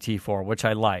Cayman GT4, which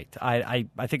I liked. I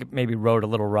think it maybe rode a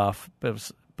little rough,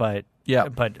 but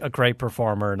a great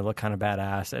performer, and it looked kind of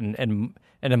badass. And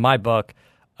in my book,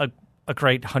 a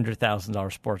great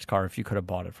 $100,000 sports car if you could have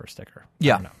bought it for a sticker.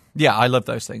 Yeah, I love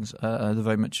those things. They're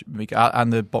very much,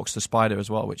 and the Boxster Spider as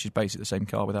well, which is basically the same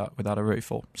car without a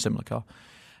roof, or similar car.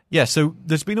 Yeah, so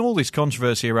there's been all this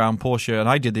controversy around Porsche, and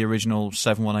I did the original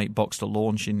 718 Boxster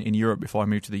launch in Europe before I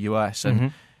moved to the US,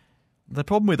 and the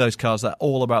problem with those cars, they're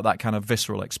all about that kind of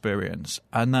visceral experience,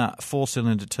 and that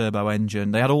four-cylinder turbo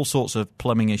engine. They had all sorts of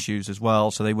plumbing issues as well,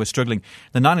 so they were struggling.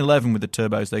 The 911 with the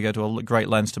turbos, they go to a great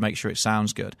lengths to make sure it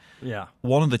sounds good. Yeah.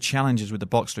 One of the challenges with the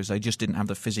Boxster is they just didn't have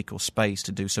the physical space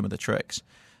to do some of the tricks.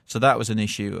 So that was an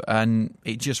issue, and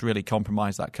it just really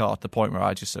compromised that car to the point where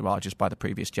I just said, well, I'll just buy the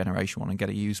previous generation one and get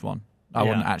a used one. I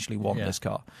wouldn't actually want this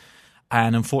car.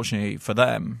 And unfortunately for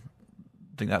them,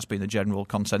 I think that's been the general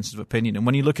consensus of opinion. And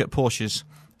when you look at Porsche's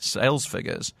sales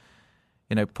figures,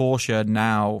 Porsche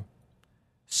now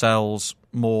sells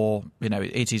more,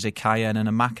 it is a Cayenne and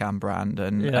a Macan brand,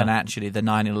 and actually the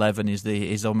 911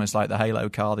 is almost like the halo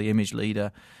car, the image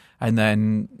leader. And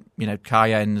then,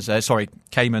 Caymans and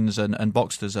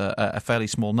Boxsters are fairly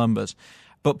small numbers.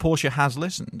 But Porsche has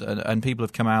listened, and people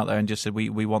have come out there and just said,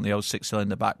 we want the old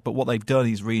six-cylinder back. But what they've done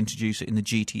is reintroduce it in the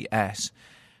GTS.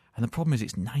 And the problem is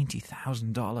it's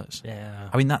 $90,000. Yeah.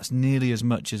 I mean, that's nearly as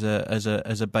much as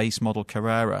a base model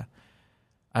Carrera.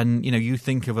 And, you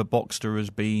think of a Boxster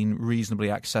as being reasonably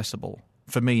accessible.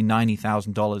 For me,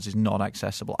 $90,000 is not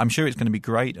accessible. I'm sure it's going to be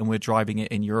great, and we're driving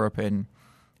it in Europe in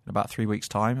about 3 weeks'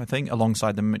 time, I think,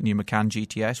 alongside the new Macan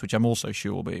GTS, which I'm also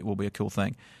sure will be a cool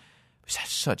thing. But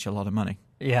it's such a lot of money.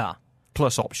 Yeah.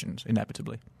 Plus options,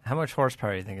 inevitably. How much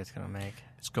horsepower do you think it's going to make?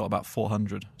 It's got about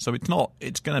 400. So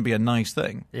it's going to be a nice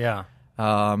thing. Yeah.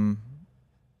 And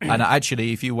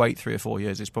actually, if you wait 3 or 4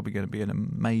 years, it's probably going to be an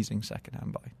amazing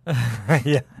second-hand buy.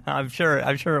 Yeah, I'm sure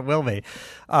it will be.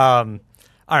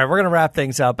 All right, we're going to wrap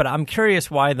things up, but I'm curious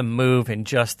why the move in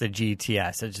just the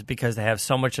GTS. Is it because they have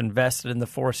so much invested in the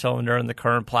four-cylinder and the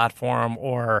current platform,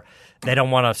 or they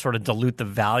don't want to sort of dilute the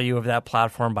value of that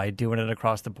platform by doing it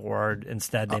across the board?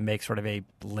 Instead, they make sort of a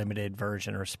limited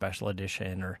version or special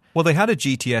edition? Well, they had a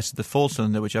GTS, the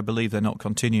four-cylinder, which I believe they're not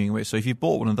continuing with. So if you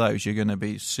bought one of those, you're going to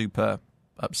be super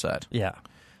upset. Yeah.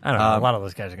 I don't know. A lot of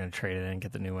those guys are going to trade it in and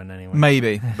get the new one anyway.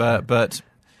 Maybe, but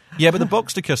Yeah, but the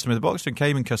Boxster and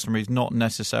Cayman customer is not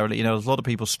necessarily, there's a lot of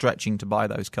people stretching to buy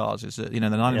those cars. The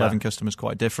 911 customer is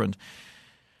quite different.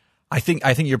 I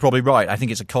think you're probably right. I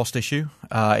think it's a cost issue.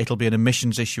 It'll be an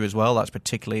emissions issue as well. That's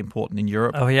particularly important in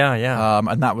Europe. Oh, yeah.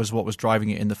 And that was what was driving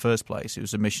it in the first place. It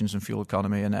was emissions and fuel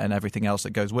economy and everything else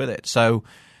that goes with it. So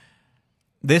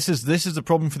this is the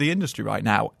problem for the industry right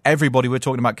now. We're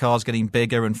talking about cars getting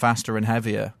bigger and faster and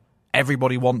heavier.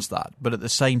 Everybody wants that. But at the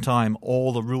same time,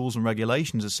 all the rules and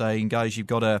regulations are saying, guys, you've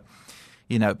got to...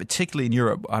 particularly in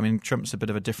Europe, Trump's a bit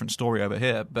of a different story over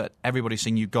here, but everybody's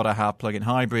saying you've got to have plug-in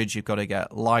hybrids, you've got to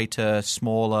get lighter,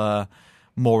 smaller,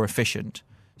 more efficient.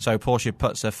 So Porsche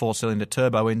puts a 4-cylinder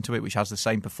turbo into it, which has the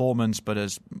same performance, but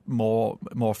has more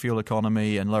fuel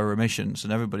economy and lower emissions,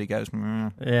 and everybody goes,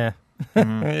 Yeah.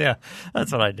 Yeah,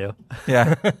 that's what I do.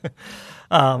 Yeah.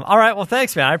 All right, well,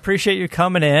 thanks, man. I appreciate you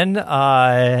coming in.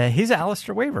 He's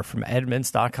Alistair Weaver from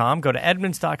Edmunds.com. Go to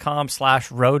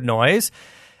Edmunds.com/roadnoise.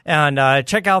 And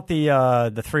check out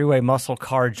the three-way muscle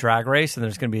car drag race, and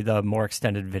there's going to be the more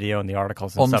extended video and the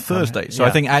articles and on stuff Thursday. So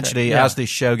I think actually, as this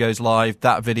show goes live,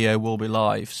 that video will be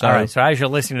live. So, all right. So as you're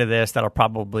listening to this, that'll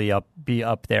probably be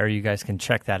up there. You guys can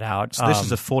check that out. So this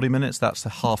is a 40 minutes. That's the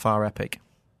half-hour epic.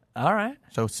 All right.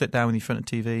 So sit down in front of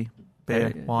TV,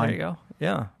 beer, wine. There you go.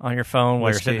 Yeah, on your phone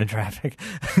while Whiskey. you're sitting in traffic.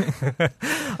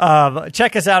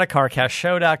 Check us out at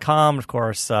carcastshow.com. Of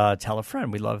course, tell a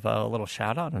friend. We love a little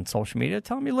shout-out on social media.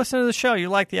 Tell them you listen to the show. You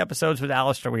like the episodes with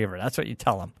Alistair Weaver. That's what you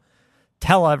tell them.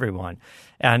 Tell everyone.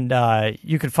 And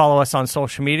you can follow us on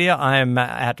social media. I'm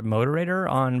at Moderator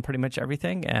on pretty much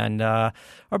everything. And our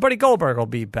buddy Goldberg will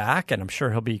be back, and I'm sure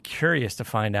he'll be curious to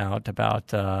find out about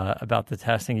the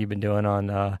testing you've been doing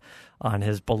on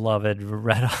his beloved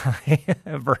Redeye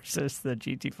versus the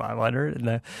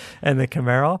GT500 and the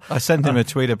Camaro. I sent him a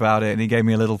tweet about it, and he gave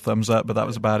me a little thumbs up, but that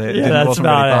was about it. Yeah, It wasn't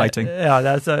really biting. Yeah,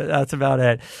 that's about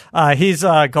it. He's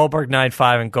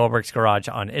Goldberg95 and Goldberg's Garage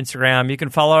on Instagram. You can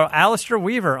follow Alistair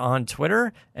Weaver on Twitter,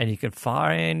 and you can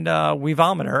find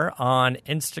Weavometer on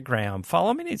Instagram.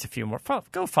 Follow him. He needs a few more.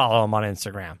 Go follow him on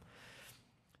Instagram.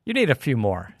 You need a few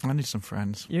more. I need some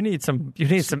friends. You need some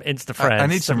Insta friends. I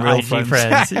need some real IG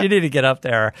friends. You need to get up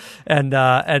there and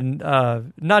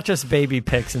not just baby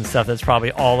pics and stuff that's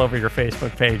probably all over your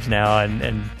Facebook page now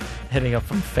and hitting up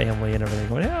from family and everything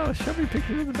going, oh, show me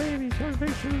pictures of the baby,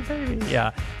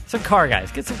 Yeah. Some car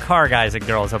guys. Get some car guys and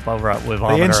girls up over at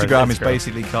Weavometer. The Instagram is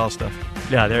basically car stuff.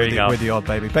 Yeah, there you go. With the odd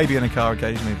baby. Baby in a car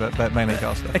occasionally, but mainly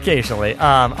car stuff. Occasionally.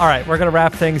 All right, we're going to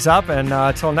wrap things up, and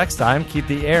until next time, keep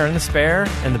the air in the spare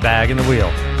and the bag in the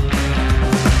wheel.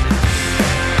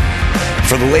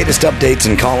 For the latest updates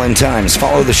and call-in times,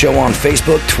 follow the show on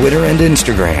Facebook, Twitter, and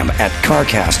Instagram at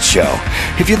CarCast Show.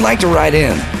 If you'd like to write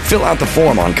in, fill out the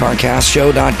form on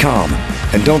carcastshow.com.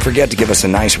 And don't forget to give us a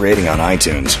nice rating on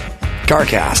iTunes.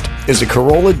 CarCast is a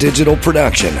Corolla Digital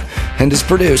production and is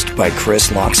produced by Chris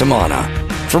Loxamana.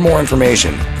 For more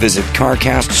information, visit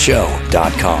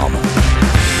carcastshow.com.